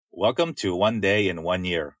Welcome to One Day in 1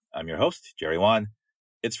 Year. I'm your host, Jerry Wan.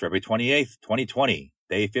 It's February 28th, 2020,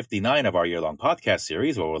 day 59 of our year-long podcast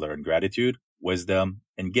series where we'll learn gratitude, wisdom,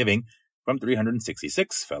 and giving from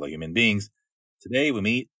 366 fellow human beings. Today we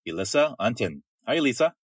meet Elissa Unton. Hi,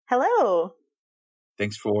 Elissa. Hello.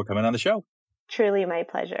 Thanks for coming on the show. Truly my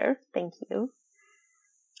pleasure. Thank you.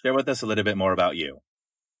 Share with us a little bit more about you.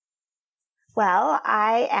 Well,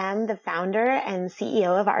 I am the founder and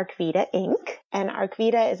CEO of Arcvita Inc. And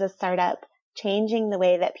Arcvita is a startup changing the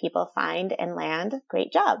way that people find and land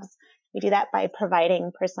great jobs. We do that by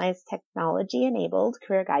providing personalized technology-enabled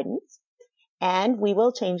career guidance. And we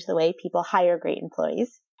will change the way people hire great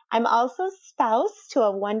employees. I'm also spouse to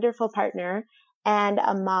a wonderful partner and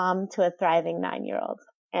a mom to a thriving 9-year-old.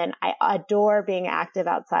 And I adore being active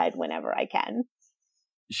outside whenever I can.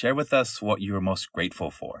 Share with us what you're most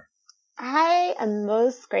grateful for. I am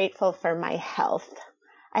most grateful for my health.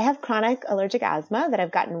 I have chronic allergic asthma that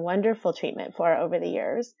I've gotten wonderful treatment for over the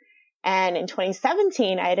years. And in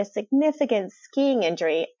 2017, I had a significant skiing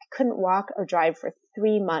injury. I couldn't walk or drive for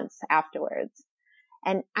 3 months afterwards.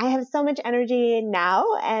 And I have so much energy now,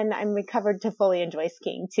 and I'm recovered to fully enjoy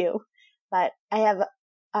skiing too. But I have,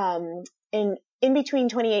 in between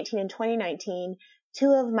 2018 and 2019,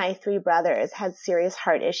 2 of my 3 brothers had serious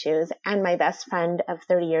heart issues, and my best friend of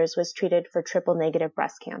 30 years was treated for triple-negative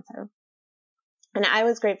breast cancer. And I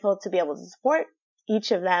was grateful to be able to support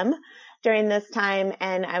each of them during this time,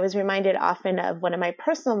 and I was reminded often of one of my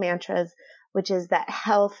personal mantras, which is that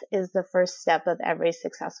health is the first step of every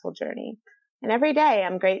successful journey. And every day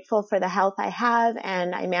I'm grateful for the health I have,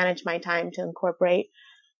 and I manage my time to incorporate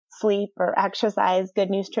sleep or exercise, good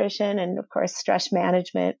nutrition, and of course, stress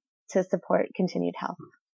management to support continued health.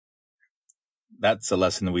 That's a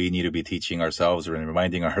lesson we need to be teaching ourselves or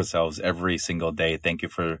reminding ourselves every single day. Thank you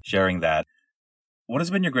for sharing that. What has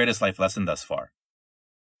been your greatest life lesson thus far?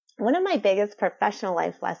 One of my biggest professional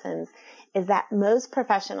life lessons is that most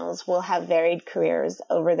professionals will have varied careers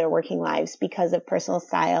over their working lives because of personal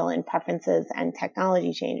style and preferences and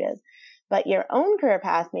technology changes. But your own career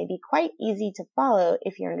path may be quite easy to follow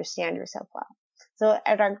if you understand yourself well. So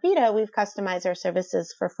at Arcvita, we've customized our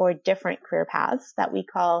services for 4 different career paths that we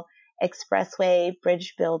call Expressway,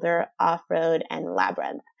 Bridge Builder, Off-Road, and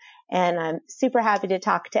Labyrinth. And I'm super happy to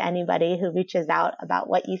talk to anybody who reaches out about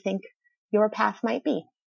what you think your path might be.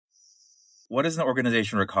 What is an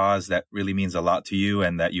organization or cause that really means a lot to you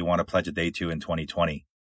and that you want to pledge a day to in 2020?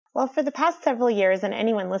 Well, for the past several years, and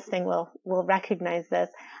anyone listening will recognize this,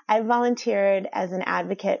 I've volunteered as an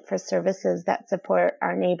advocate for services that support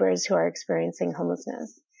our neighbors who are experiencing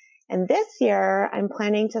homelessness. And this year, I'm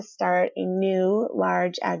planning to start a new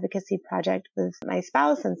large advocacy project with my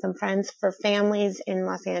spouse and some friends for families in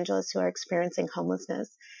Los Angeles who are experiencing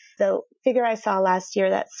homelessness. The figure I saw last year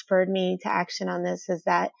that spurred me to action on this is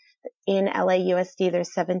that in LAUSD,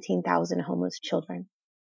 there's 17,000 homeless children.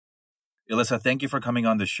 Elissa, thank you for coming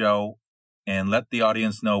on the show, and let the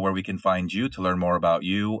audience know where we can find you to learn more about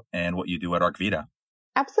you and what you do at Arcvita.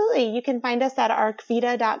 Absolutely. You can find us at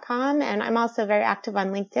arcvita.com, and I'm also very active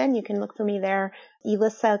on LinkedIn. You can look for me there,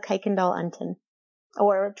 Elissa Kuykendall Unton,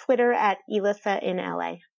 or Twitter at Elissa in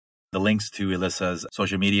LA. The links to Elissa's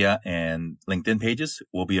social media and LinkedIn pages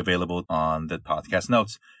will be available on the podcast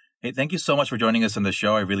notes. Hey, thank you so much for joining us on the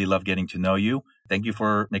show. I really love getting to know you. Thank you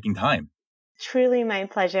for making time. Truly my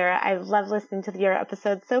pleasure. I've loved listening to your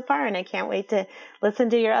episodes so far, and I can't wait to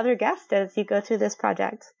listen to your other guests as you go through this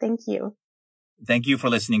project. Thank you. Thank you for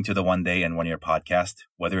listening to the One Day in 1 Year podcast.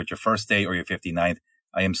 Whether it's your first day or your 59th,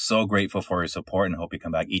 I am so grateful for your support and hope you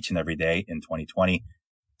come back each and every day in 2020.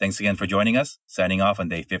 Thanks again for joining us. Signing off on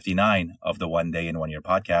day 59 of the One Day in 1 Year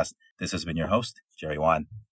podcast. This has been your host, Jerry Wan.